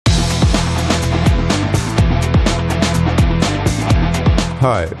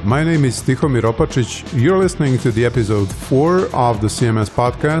Hi, my name is Tihomir Opačić. You're listening to the episode 4 of the CMS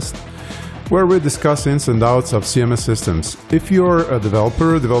podcast, where we discuss ins and outs of CMS systems. If you're a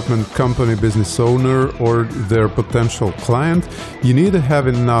developer, development company, business owner, or their potential client, you need to have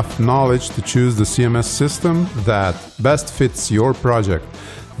enough knowledge to choose the CMS system that best fits your project.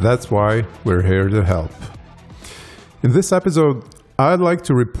 That's why we're here to help. In this episode, I'd like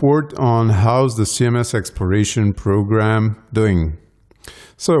to report on how's the CMS exploration program doing.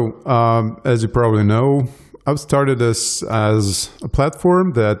 So, as you probably know, I've started this as a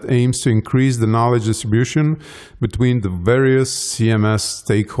platform that aims to increase the knowledge distribution between the various CMS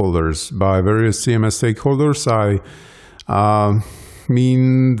stakeholders. By various CMS stakeholders, I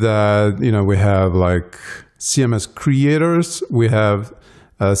mean that, we have like CMS creators, we have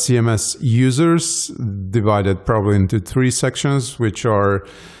CMS users divided probably into 3 sections, which are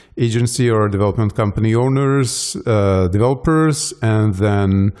agency or development company owners, developers, and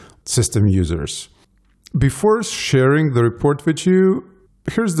then system users. Before sharing the report with you,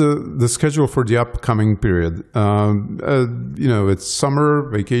 here's the schedule for the upcoming period. It's summer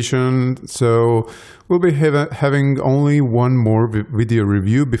vacation, so we'll be having only one more video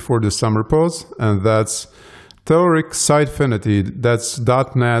review before the summer pause, and that's Telerik Sitefinity. That's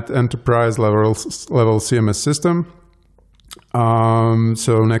 .NET Enterprise level CMS system.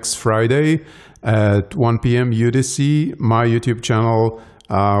 So next Friday at 1 p.m. UTC, my YouTube channel,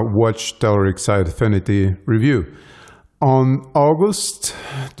 watch Telerik Sitefinity review. On August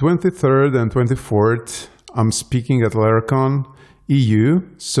 23rd and 24th, I'm speaking at Laracon EU.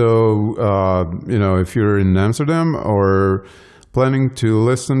 So, if you're in Amsterdam or planning to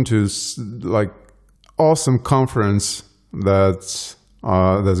listen to awesome conference that's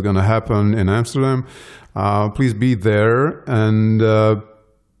going to happen in Amsterdam, please be there. And,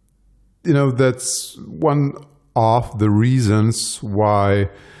 that's one of the reasons why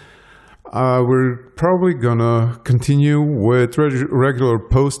we're probably going to continue with regular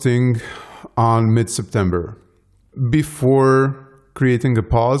posting on mid-September. Before creating a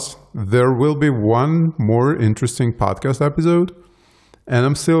pause, there will be one more interesting podcast episode. And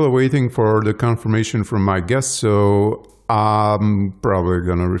I'm still waiting for the confirmation from my guests, so I'm probably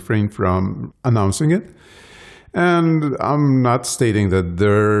going to refrain from announcing it. And I'm not stating that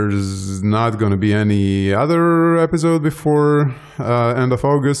there's not going to be any other episode before end of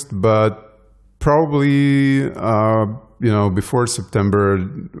August, but probably, before September,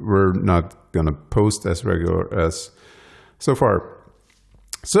 we're not going to post as regular as so far.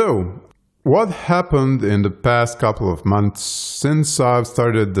 So, what happened in the past couple of months since I've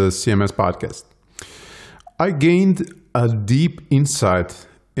started the CMS podcast? I gained a deep insight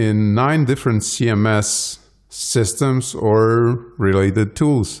in 9 different CMS systems or related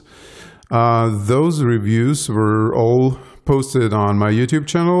tools. Those reviews were all posted on my YouTube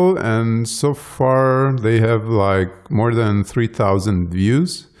channel, and so far they have more than 3,000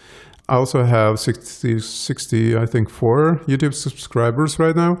 views. I also have 60, I think 4 YouTube subscribers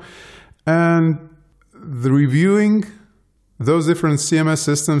right now. And the reviewing those different CMS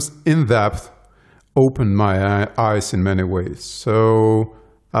systems in depth opened my eyes in many ways. So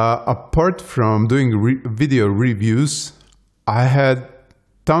apart from doing video reviews, I had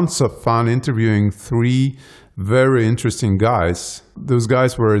tons of fun interviewing 3 very interesting guys. Those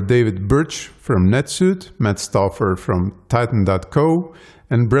guys were David Birch from NetSuite, Matt Stauffer from Titan.co,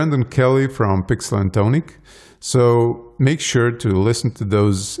 and Brandon Kelly from Pixel and Tonic. So make sure to listen to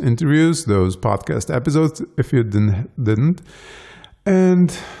those interviews, those podcast episodes, if you didn't.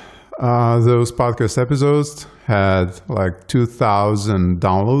 And those podcast episodes had 2,000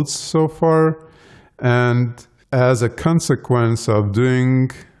 downloads so far. And as a consequence of doing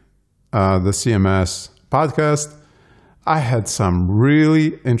the CMS podcast, I had some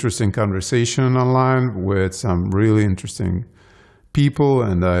really interesting conversation online with some really interesting people,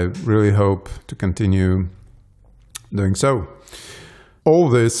 and I really hope to continue doing so. All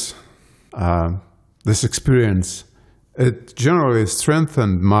this experience, it generally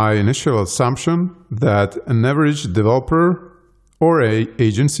strengthened my initial assumption that an average developer or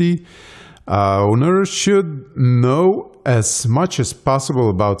agency owner should know as much as possible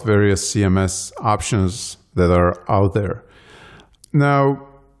about various CMS options that are out there. Now,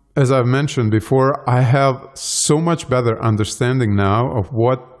 as I've mentioned before, I have so much better understanding now of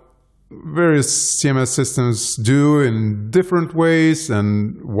what various CMS systems do in different ways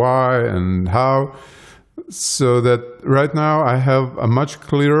and why and how, so that right now I have a much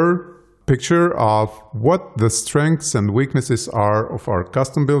clearer picture of what the strengths and weaknesses are of our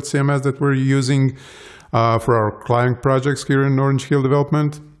custom-built CMS that we're using for our client projects here in Orange Hill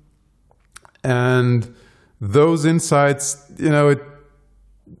Development. And those insights,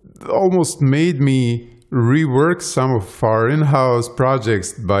 almost made me rework some of our in-house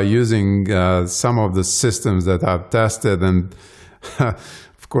projects by using some of the systems that I've tested. And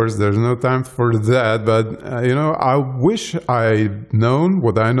of course, there's no time for that. But, I wish I'd known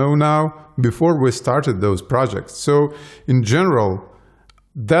what I know now before we started those projects. So in general,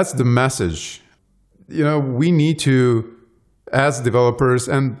 that's the message. We need to, as developers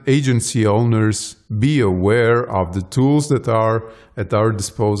and agency owners, be aware of the tools that are at our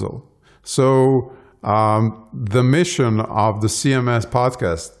disposal. So the mission of the CMS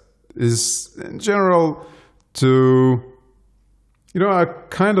podcast is, in general, to, I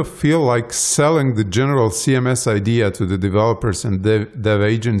kind of feel like selling the general CMS idea to the developers and dev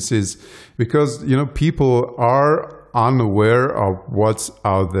agencies because, people are unaware of what's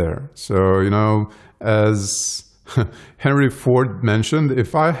out there. So, as Henry Ford mentioned,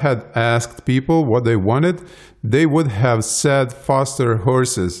 if I had asked people what they wanted, they would have said faster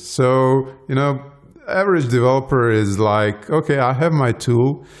horses. So, average developer is like, okay, I have my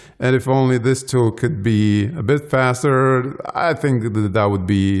tool, and if only this tool could be a bit faster, I think that would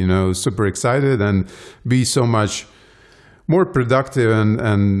be, super excited and be so much more productive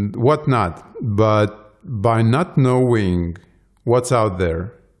and whatnot. But by not knowing what's out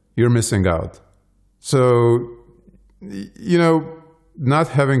there, you're missing out. So, not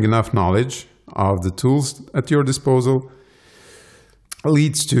having enough knowledge of the tools at your disposal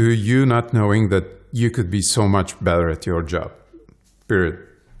leads to you not knowing that you could be so much better at your job, period.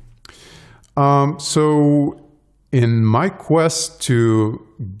 So in my quest to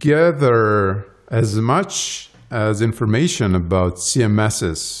gather as much as information about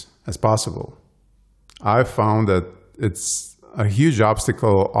CMSs as possible, I found that it's a huge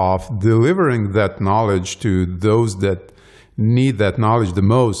obstacle of delivering that knowledge to those that need that knowledge the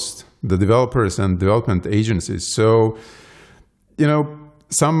most, the developers and development agencies. So,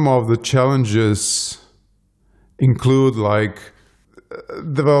 some of the challenges include, like,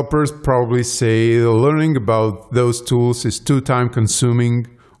 developers probably say learning about those tools is too time consuming,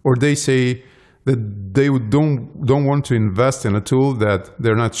 or they say that they don't want to invest in a tool that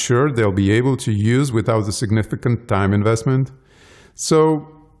they're not sure they'll be able to use without a significant time investment. So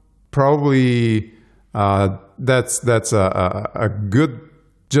probably that's a good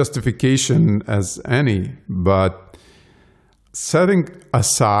justification as any, but setting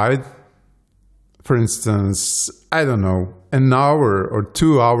aside, for instance, I don't know, an hour or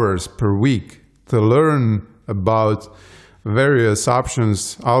 2 hours per week to learn about various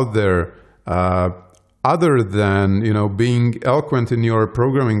options out there, other than, being eloquent in your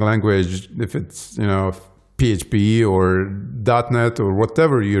programming language, if it's, PHP or .NET or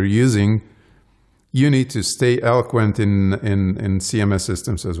whatever you're using, you need to stay eloquent in CMS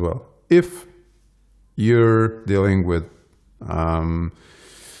systems as well. If you're dealing with,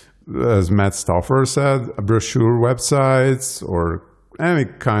 as Matt Stauffer said, a brochure websites or any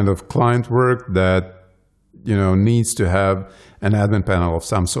kind of client work that, needs to have an admin panel of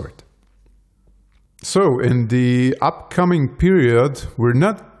some sort. So in the upcoming period, we're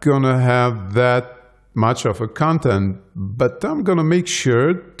not going to have that much of a content, but I'm going to make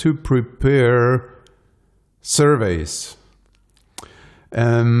sure to prepare surveys.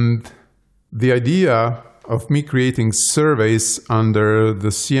 And the idea of me creating surveys under the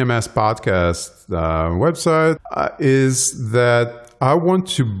CMS podcast website is that I want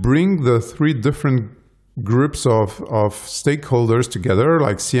to bring the three different groups of stakeholders together,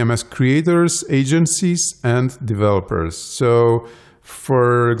 like CMS creators, agencies, and developers. So,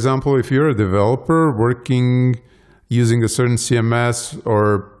 for example, if you're a developer working using a certain CMS,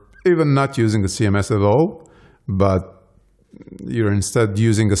 or even not using a CMS at all, but you're instead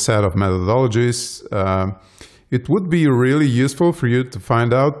using a set of methodologies, it would be really useful for you to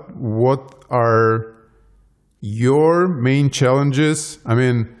find out what are your main challenges. I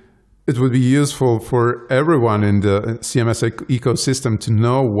mean, it would be useful for everyone in the CMS ecosystem to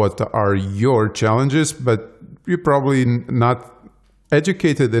know what are your challenges, but you're probably not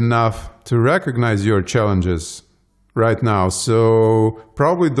educated enough to recognize your challenges right now. So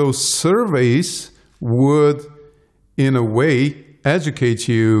probably those surveys would, in a way, educate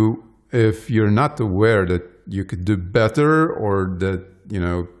you if you're not aware that you could do better, or that,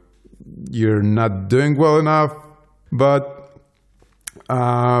 you're not doing well enough. But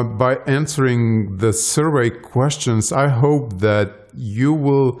by answering the survey questions, I hope that you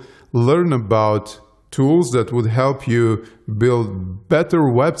will learn about tools that would help you build better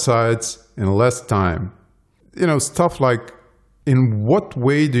websites in less time. Stuff like, in what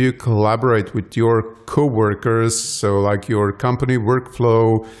way do you collaborate with your coworkers? So like your company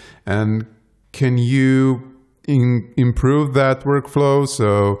workflow, and can you improve that workflow.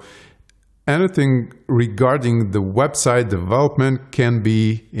 So anything regarding the website development can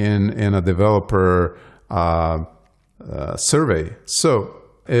be in a developer survey. So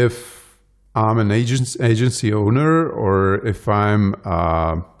if I'm an agency owner, or if I'm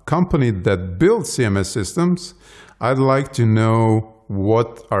a company that builds CMS systems, I'd like to know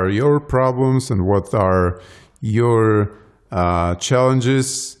what are your problems and what are your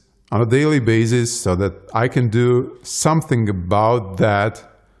challenges on a daily basis, so that I can do something about that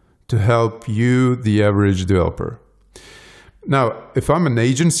to help you, the average developer. Now, if I'm an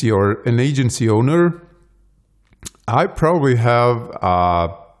agency or an agency owner, I probably have a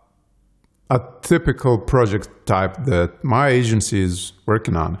typical project type that my agency is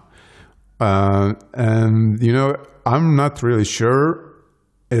working on. And, I'm not really sure,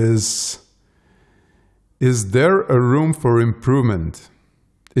 is there a room for improvement?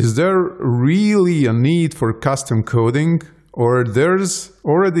 Is there really a need for custom coding, or there's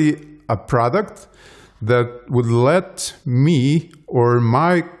already a product that would let me or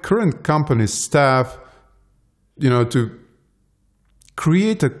my current company's staff, to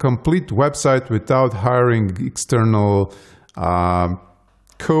create a complete website without hiring external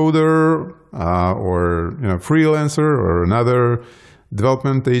coder or freelancer or another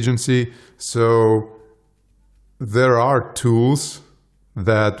development agency? So there are tools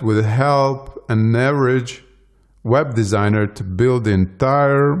that will help an average web designer to build the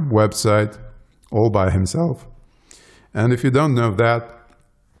entire website all by himself. And if you don't know that,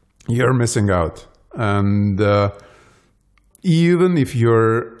 you're missing out. And even if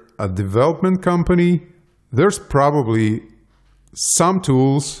you're a development company, there's probably some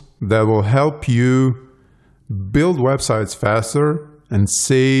tools that will help you build websites faster and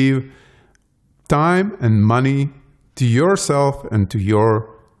save time and money to yourself and to your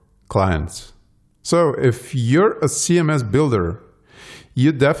clients. So if you're a CMS builder,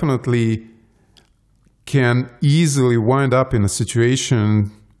 you definitely can easily wind up in a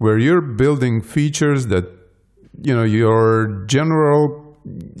situation where you're building features that your general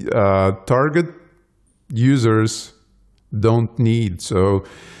target users don't need. So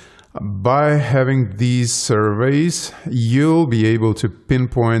by having these surveys, you'll be able to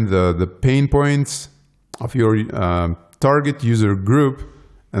pinpoint the pain points of your target user group,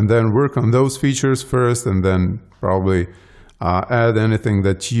 and then work on those features first, and then probably add anything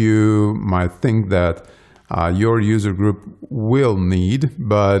that you might think that your user group will need.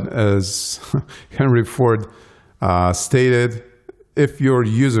 But as Henry Ford stated, if your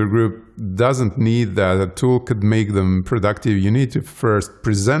user group doesn't need that, a tool could make them productive. You need to first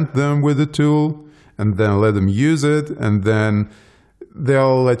present them with the tool and then let them use it, and then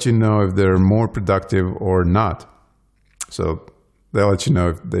they'll let you know if they're more productive or not. So they'll let you know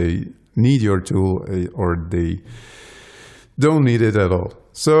if they need your tool or they don't need it at all.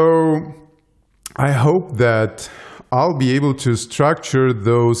 So I hope that I'll be able to structure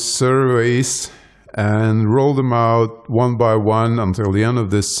those surveys and roll them out one by one until the end of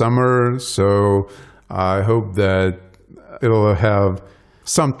this summer. So I hope that it'll have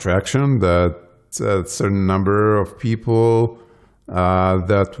some traction, that a certain number of people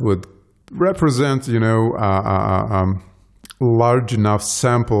that would represent, a large enough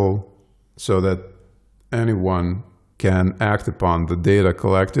sample so that anyone can act upon the data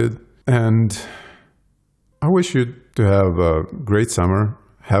collected. And I wish you to have a great summer.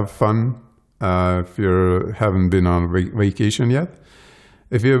 Have fun if you haven't been on vacation yet.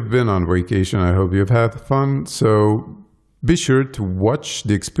 If you've been on vacation, I hope you've had fun. So be sure to watch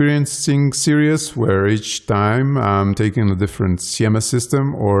the Experiencing series, where each time I'm taking a different CMS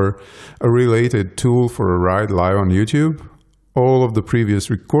system or a related tool for a ride live on YouTube. All of the previous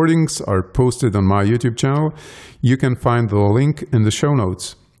recordings are posted on my YouTube channel. You can find the link in the show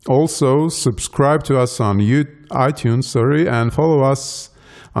notes. Also, subscribe to us on iTunes, and follow us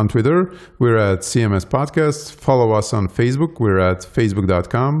on Twitter. We're at CMS Podcast. Follow us on Facebook. We're at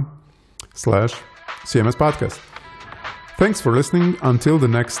facebook.com/CMS Podcast. Thanks for listening. Until the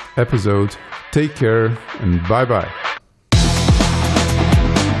next episode, take care and bye-bye.